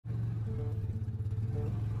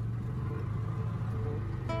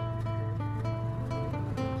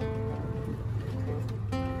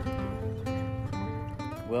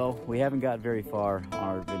Well, we haven't got very far on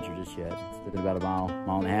our adventure just yet. It's been about a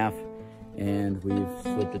mile and a half, and we've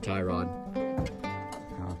slipped a tie rod.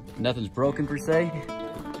 Nothing's broken per se.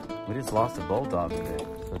 We just lost a bolt off of it.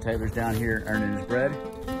 So Taylor's down here earning his bread.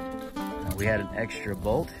 We had an extra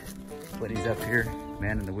bolt. Whitney's up here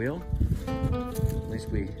manning the wheel. At least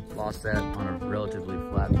we lost that on a relatively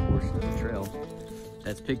flat portion of the trail.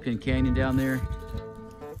 That's Pigpen Canyon down there,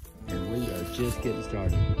 and we are just getting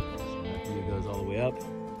started. So that view goes all the way up,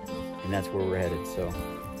 and that's where we're headed. So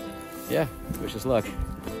yeah, wish us luck.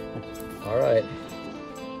 All right,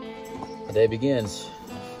 the day begins.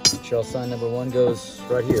 Trail sign number 1 goes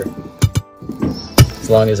right here, as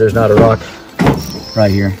long as there's not a rock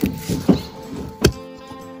right here.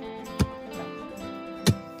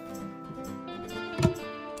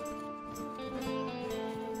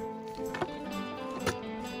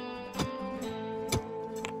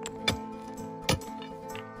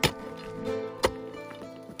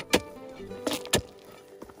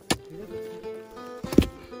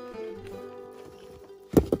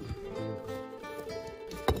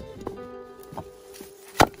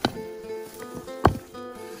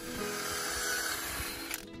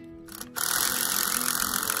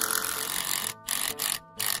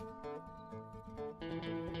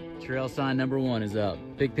 Trail sign number 1 is up.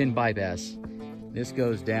 Pigpen bypass. This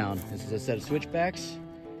goes down. This is a set of switchbacks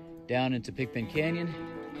down into Pigpen Canyon,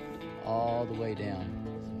 all the way down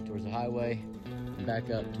so towards the highway and back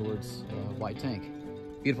up towards White Tank.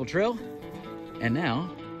 Beautiful trail, and now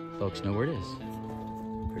folks know where it is.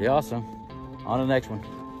 Pretty awesome. On to the next one.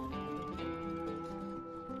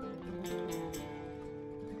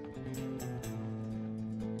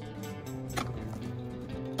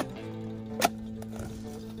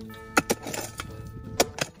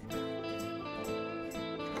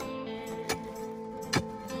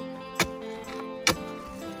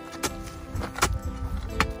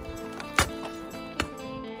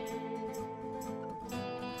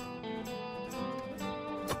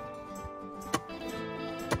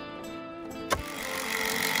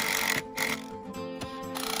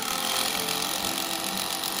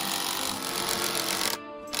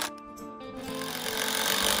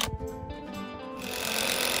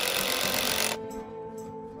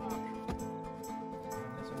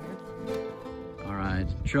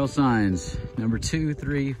 Trail signs number 2,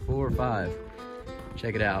 3, 4, 5.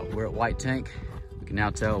 Check it out. We're at White Tank. We can now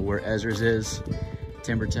tell where Ezra's is.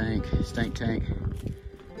 Timber tank, stank tank.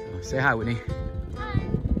 Say hi, Whitney. Hi.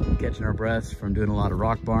 Catching our breaths from doing a lot of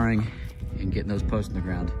rock barring and getting those posts in the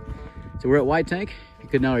ground. So we're at White Tank. If you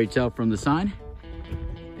couldn't already tell from the sign,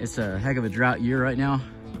 it's a heck of a drought year right now.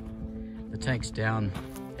 The tank's down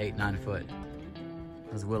 8, 9 foot.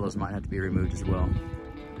 Those willows might have to be removed as well.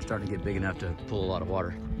 They're starting to get big enough to pull a lot of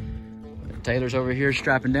water. Taylor's over here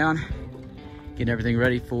strapping down, getting everything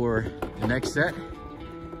ready for the next set.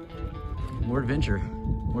 More adventure,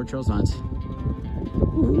 more trail signs.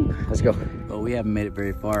 Let's go. Well, we haven't made it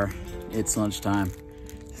very far. It's lunchtime.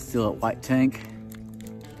 Still at White Tank,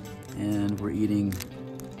 and we're eating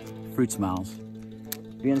fruit smiles.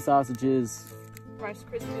 Vienna sausages. Rice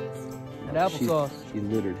Krispies. And applesauce. She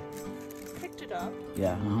littered. Picked it up.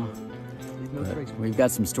 Yeah, No tricks. we've got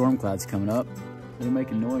some storm clouds coming up. They're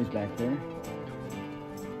making noise back there.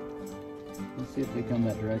 Let's see if they come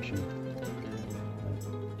that direction.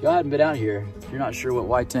 If y'all hadn't been out here, if you're not sure what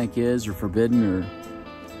White Tank is or Forbidden or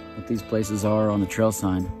what these places are on the trail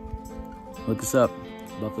sign, look us up,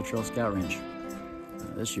 Buffalo Trail Scout Ranch.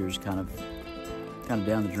 This year's kind of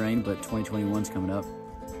down the drain, but 2021's coming up.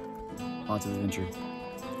 Lots of adventure.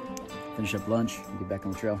 Finish up lunch and get back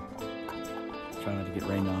on the trail. Try not to get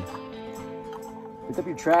rained on. Pick up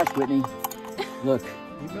your trash, Whitney. Look,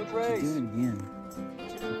 Leave no she's trace. doing it again.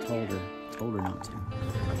 I told her not to.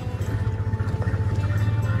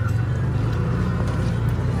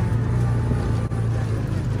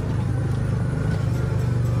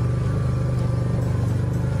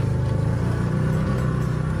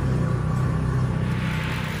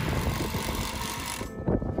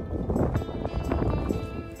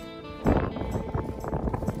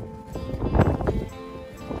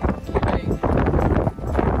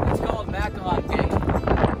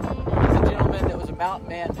 Mountain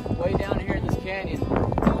man way down here in this canyon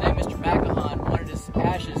named Mr. McElhon wanted his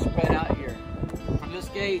ashes spread out here. From this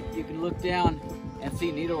gate, you can look down and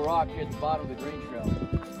see Needle Rock here at the bottom of the green trail.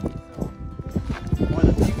 One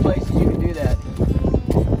of the few places you can do that.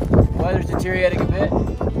 The weather's deteriorating a bit,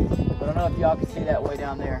 but I don't know if y'all can see that way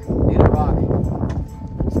down there. Needle Rock.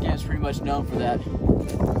 This camp's pretty much known for that.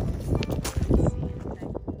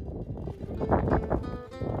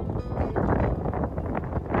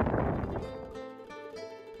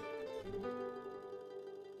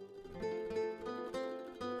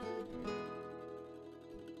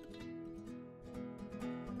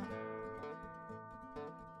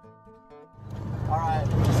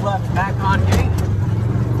 left Backcountry Gate.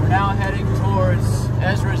 We're now heading towards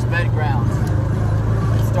Ezra's bed grounds.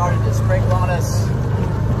 It started to sprinkle on us,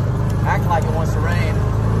 acting like it wants to rain.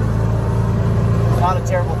 Not a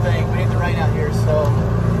terrible thing. We need the rain out here, so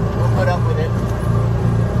we'll put up with it.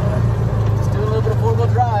 Just doing a little bit of four-wheel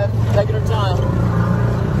drive, taking our time.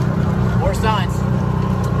 More signs.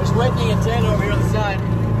 There's Whitney and Taylor over here on the side.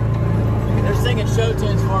 They're singing show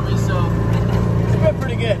tunes for me, so it's been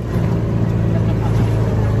pretty good.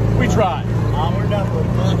 We tried. We're done with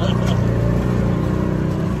it.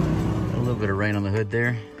 A little bit of rain on the hood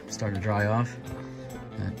there. Starting to dry off.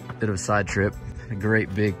 A bit of a side trip. A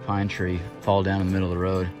great big pine tree fall down in the middle of the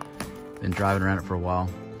road. Been driving around it for a while.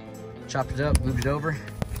 Chopped it up, moved it over.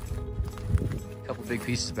 A couple big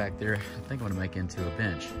pieces back there. I think I'm gonna make into a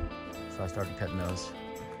bench. So I started cutting those.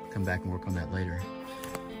 Come back and work on that later.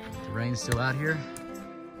 The rain's still out here.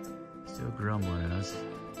 Still grumbling at us.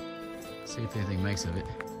 See if anything makes of it.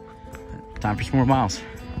 Time for some more miles.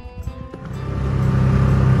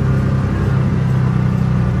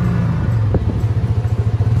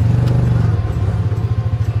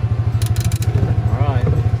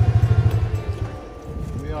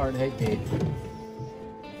 Hate gate.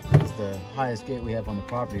 It's the highest gate we have on the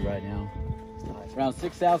property right now. It's around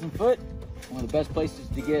 6,000 foot. One of the best places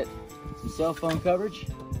to get some cell phone coverage,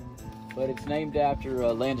 but it's named after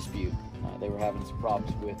a land dispute. They were having some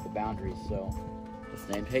problems with the boundaries, so it's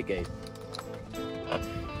named Hate Gate.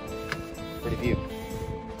 Pretty view.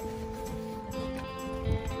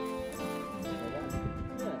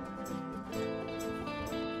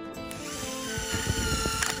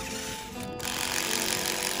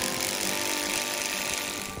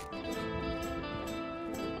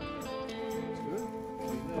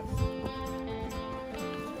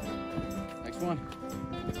 One.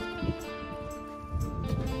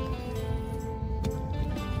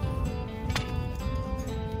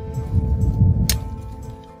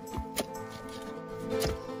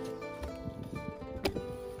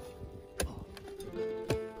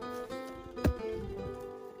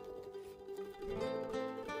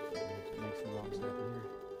 Make some rocks up in here.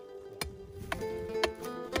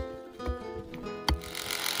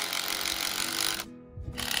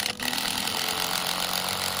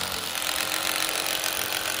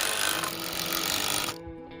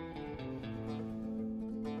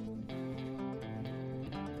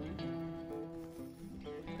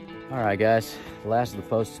 All right, guys, the last of the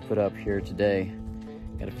posts to put up here today.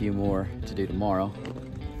 Got a few more to do tomorrow.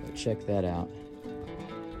 So check that out.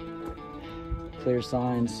 Clear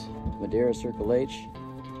signs, Madeira Circle H. If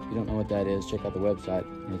you don't know what that is, check out the website.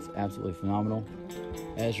 It's absolutely phenomenal.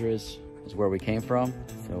 Ezra's is where we came from.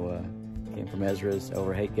 So came from Ezra's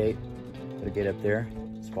over Hate Gate. Put a gate up there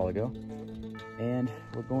just a while ago. And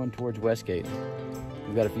we're going towards Westgate.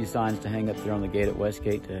 We've got a few signs to hang up there on the gate at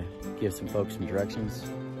Westgate to give some folks some directions.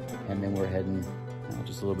 And then we're heading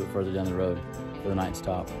just a little bit further down the road for the night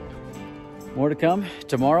stop. More to come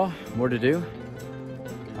tomorrow, more to do.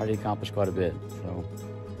 Already accomplished quite a bit, so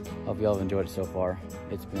hope you all have enjoyed it so far.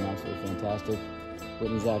 It's been absolutely fantastic.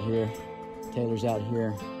 Whitney's out here, Taylor's out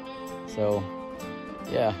here. So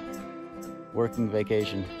yeah, working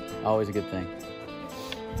vacation, always a good thing.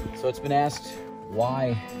 So it's been asked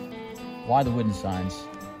why the wooden signs?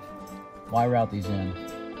 Why route these in?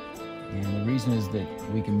 And the reason is that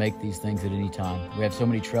we can make these things at any time. We have so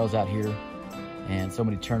many trails out here and so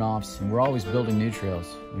many turnoffs, and we're always building new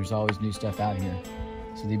trails. There's always new stuff out here.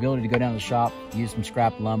 So the ability to go down to the shop, use some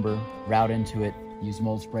scrap lumber, route into it, use some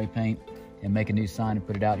old spray paint, and make a new sign and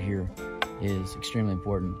put it out here is extremely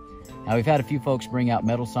important. Now, we've had a few folks bring out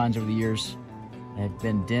metal signs over the years that have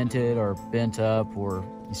been dented or bent up, or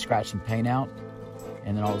you scratch some paint out,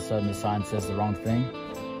 and then all of a sudden the sign says the wrong thing.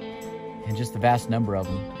 And just the vast number of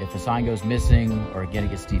them. If a sign goes missing, or again,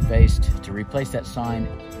 it gets defaced, to replace that sign,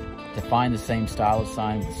 to find the same style of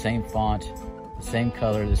sign, with the same font, the same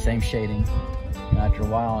color, the same shading, and after a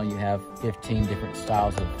while you have 15 different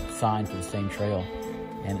styles of sign for the same trail,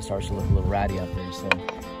 and it starts to look a little ratty out there. So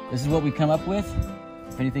this is what we come up with.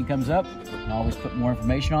 If anything comes up, I'll always put more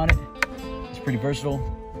information on it. It's pretty versatile.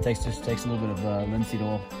 It just takes a little bit of linseed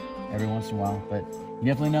oil every once in a while, but you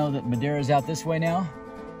definitely know that Madeira is out this way now.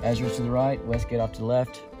 Ezra's to the right, Westgate off to the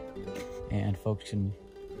left, and folks can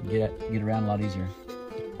get around a lot easier.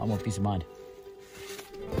 A lot more peace of mind.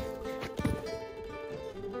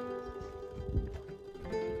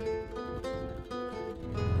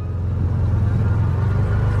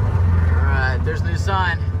 All right, there's a new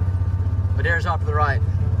sign. Madeira's off to the right.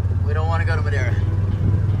 We don't want to go to Madeira.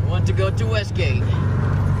 We want to go to Westgate.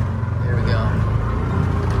 Here we go.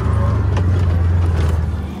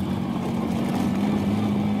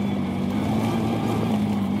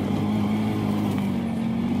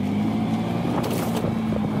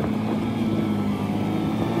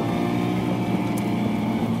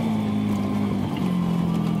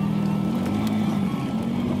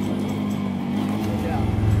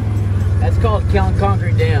 called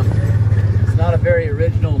Concrete Dam. It's not a very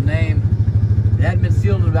original name. It hadn't been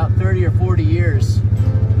sealed in about 30 or 40 years.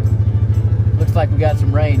 Looks like we got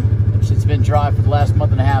some rain. It's been dry for the last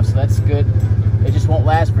month and a half, so that's good. It just won't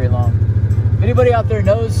last very long. If anybody out there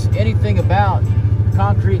knows anything about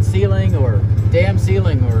concrete sealing or dam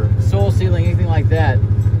sealing or soil sealing, anything like that,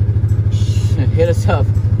 hit us up,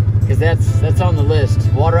 because that's on the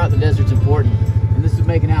list. Water out in the desert's important, and this would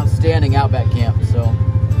make an outstanding outback camp, so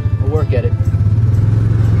we'll work at it.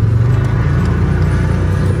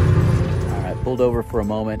 All right, pulled over for a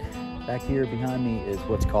moment. Back here behind me is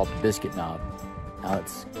what's called the Biscuit Knob. Now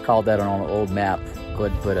it's called that on an old map. Go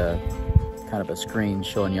ahead and put a kind of a screen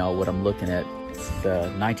showing y'all what I'm looking at. It's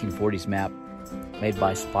the 1940s map made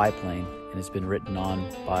by Spy Plane, and it's been written on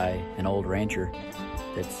by an old rancher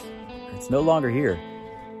that's no longer here.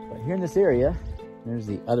 But here in this area, there's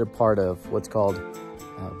the other part of what's called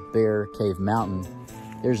Bear Cave Mountain.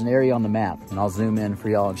 There's an area on the map, and I'll zoom in for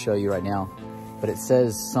y'all and show you right now. But it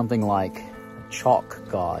says something like chalk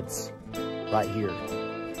gods right here.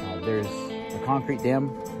 There's a concrete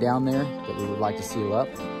dam down there that we would like to seal up.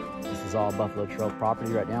 This is all Buffalo Trail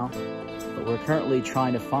property right now. But we're currently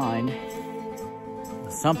trying to find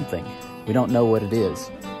something. We don't know what it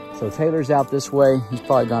is. So Taylor's out this way. He's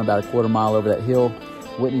probably gone about a quarter mile over that hill.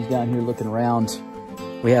 Whitney's down here looking around.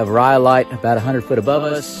 We have rhyolite about 100 foot above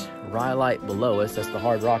us, rhyolite below us. That's the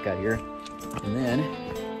hard rock out here. And then,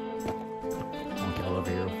 I'll get all over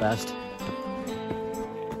here real fast.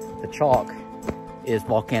 The chalk is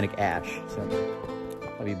volcanic ash. So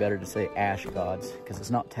it might be better to say ash gods, because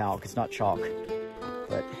it's not talc, it's not chalk,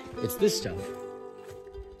 but it's this stuff.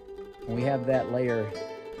 And we have that layer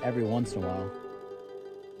every once in a while.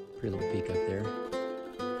 Pretty little peak up there.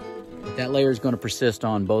 But that layer is going to persist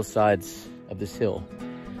on both sides of this hill.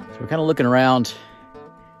 So we're kind of looking around,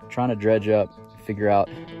 trying to dredge up, figure out,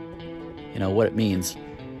 you know, what it means.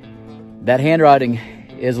 That handwriting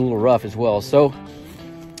is a little rough as well. So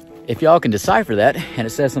if y'all can decipher that and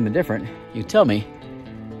it says something different, you tell me.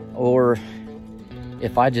 Or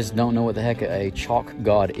if I just don't know what the heck a chalk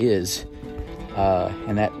god is,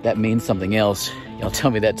 and that means something else, y'all tell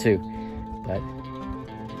me that too. But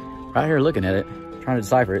right here looking at it, trying to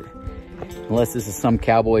decipher it, unless this is some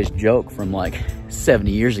cowboy's joke from like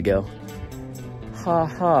 70 years ago. Ha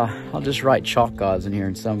ha, I'll just write chalk gods in here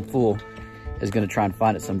and some fool is gonna try and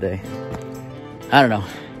find it someday. I don't know.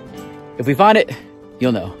 If we find it,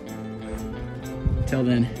 you'll know. Till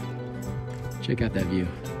then, check out that view.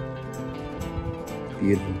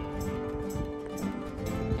 Beautiful.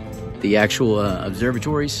 The actual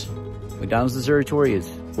observatories, McDonald's Observatory, is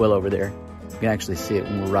well over there. You can actually see it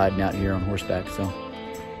when we're riding out here on horseback. So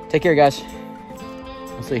take care, guys.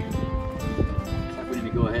 We'll see. Looks like we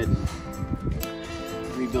need to go ahead and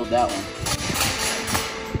rebuild that one.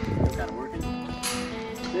 It's kind of working.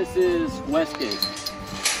 This is Westgate.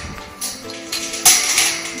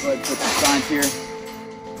 Go ahead and put some signs here.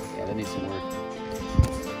 Yeah, that needs some work.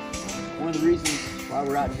 One of the reasons why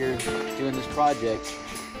we're out here doing this project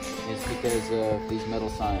is because of these metal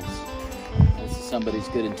signs. This is somebody's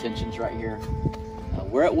good intentions right here.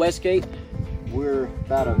 We're at Westgate. We're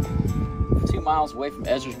about 2 miles away from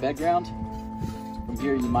Ezra's bed ground. From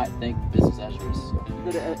here you might think this is Ezra's. So you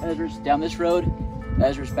go to Ezra's down this road,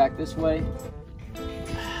 Ezra's back this way.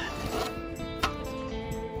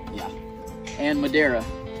 Yeah. And Madera.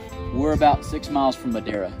 We're about 6 miles from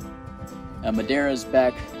Madera. Madera's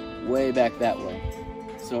back, way back that way.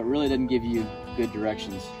 So it really didn't give you good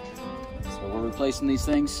directions. So we're replacing these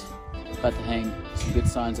things. About to hang some good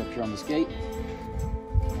signs up here on this gate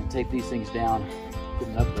and take these things down, give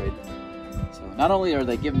them an upgrade. So not only are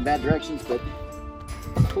they giving bad directions, but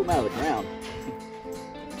pull them out of the ground.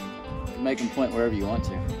 You can make them point wherever you want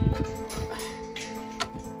to.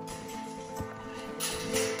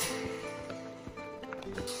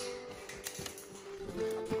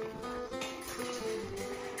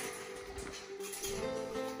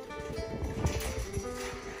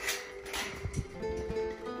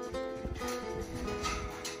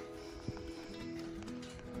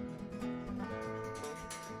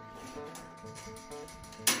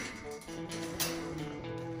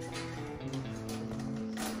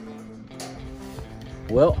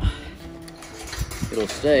 Well, it'll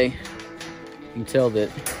stay. You can tell that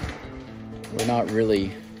we're not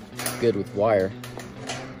really good with wire.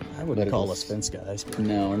 I wouldn't call us fence guys.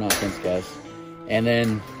 No, we're not fence guys. And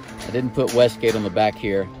then I didn't put Westgate on the back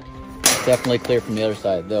here. It's definitely clear from the other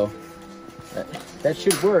side though. That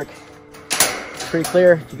should work. It's pretty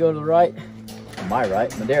clear. If you go to the right, my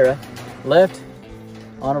right, Madera, left,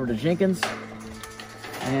 on over to Jenkins.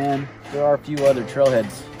 And there are a few other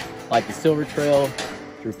trailheads like the Silver Trail,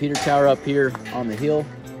 the repeater tower up here on the hill,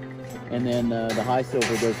 and then the high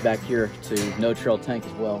silver goes back here to No Trail Tank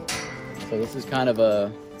as well. So this is kind of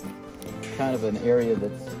an area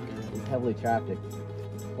that's heavily trafficked.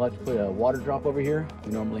 We'll have to put a water drop over here.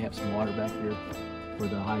 We normally have some water back here for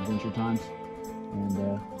the high adventure times.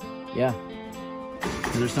 And yeah,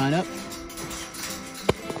 another sign up.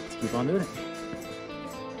 Let's keep on doing it.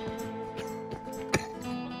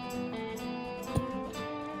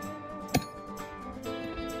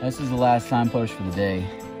 This is the last signpost for the day.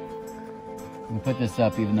 We put this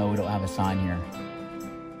up even though we don't have a sign here.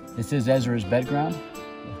 This is Ezra's bed ground.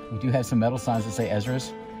 We do have some metal signs that say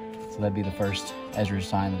Ezra's, so that'd be the first Ezra's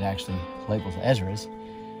sign that actually labels Ezra's.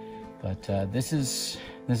 But this is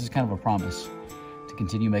kind of a promise to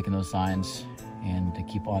continue making those signs and to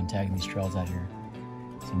keep on tagging these trails out here.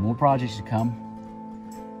 So more projects to come.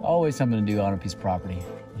 Always something to do on a piece of property.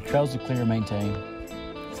 The trails to clear and maintain,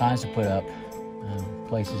 signs to put up,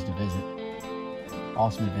 places to visit,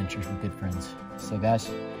 awesome adventures with good friends. So guys,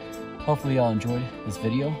 hopefully y'all enjoyed this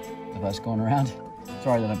video of us going around.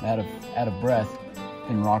 Sorry that I'm out of breath.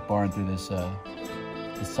 Been rock barring through this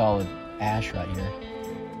solid ash right here.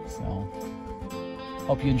 So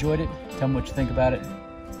hope you enjoyed it. Tell me what you think about it.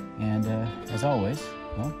 And as always,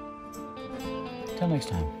 well, till next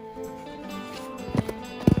time.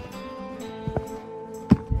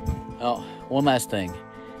 Oh, one last thing.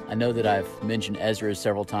 I know that I've mentioned Ezra's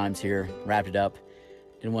several times here, wrapped it up.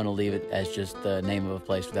 Didn't want to leave it as just the name of a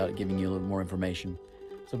place without giving you a little more information.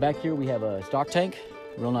 So back here we have a stock tank,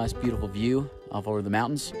 real nice, beautiful view off over the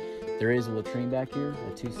mountains. There is a latrine back here,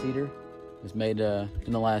 a 2-seater. It was made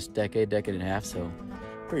in the last decade and a half, so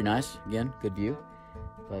pretty nice. Again, good view.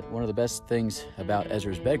 But one of the best things about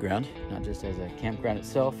Ezra's bed ground, not just as a campground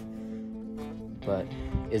itself, but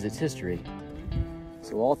is its history.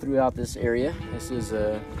 So all throughout this area, this is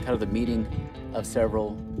kind of the meeting of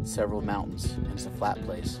several mountains, and it's a flat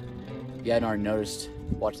place. If you hadn't already noticed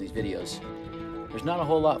watching these videos, there's not a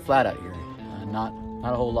whole lot flat out here. Not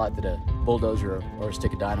a whole lot that a bulldozer or a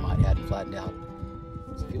stick of dynamite hadn't flattened out.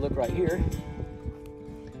 So if you look right here,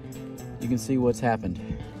 you can see what's happened.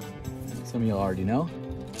 Some of y'all already know.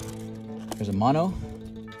 There's a mono,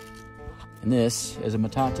 and this is a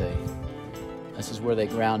metate. This is where they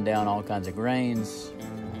ground down all kinds of grains,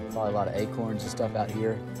 probably a lot of acorns and stuff out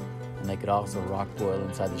here, and they could also rock boil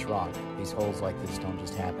inside this rock. These holes like this don't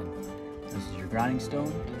just happen. This is your grinding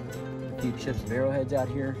stone. A few chips of arrowheads out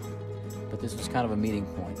here, but this was kind of a meeting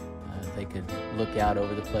point. They could look out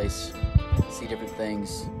over the place, see different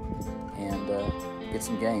things, and get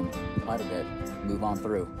some game quite a bit, move on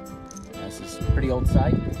through. This is a pretty old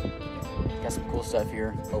site. Got some cool stuff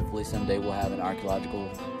here. Hopefully someday we'll have an archaeological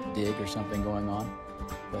dig or something going on.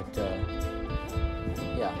 But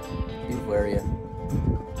yeah, beautiful area.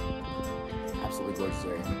 Absolutely gorgeous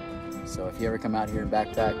area. So if you ever come out here and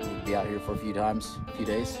backpack, you'll be out here for a few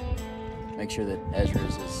days, make sure that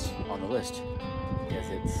Ezra's is on the list, because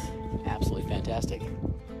it's absolutely fantastic.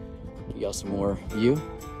 Give y'all some more view.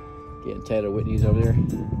 Getting Taylor Whitney's over there.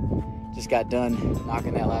 Just got done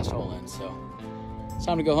knocking that last hole in, so it's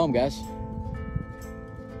time to go home, guys.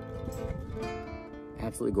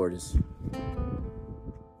 Absolutely gorgeous.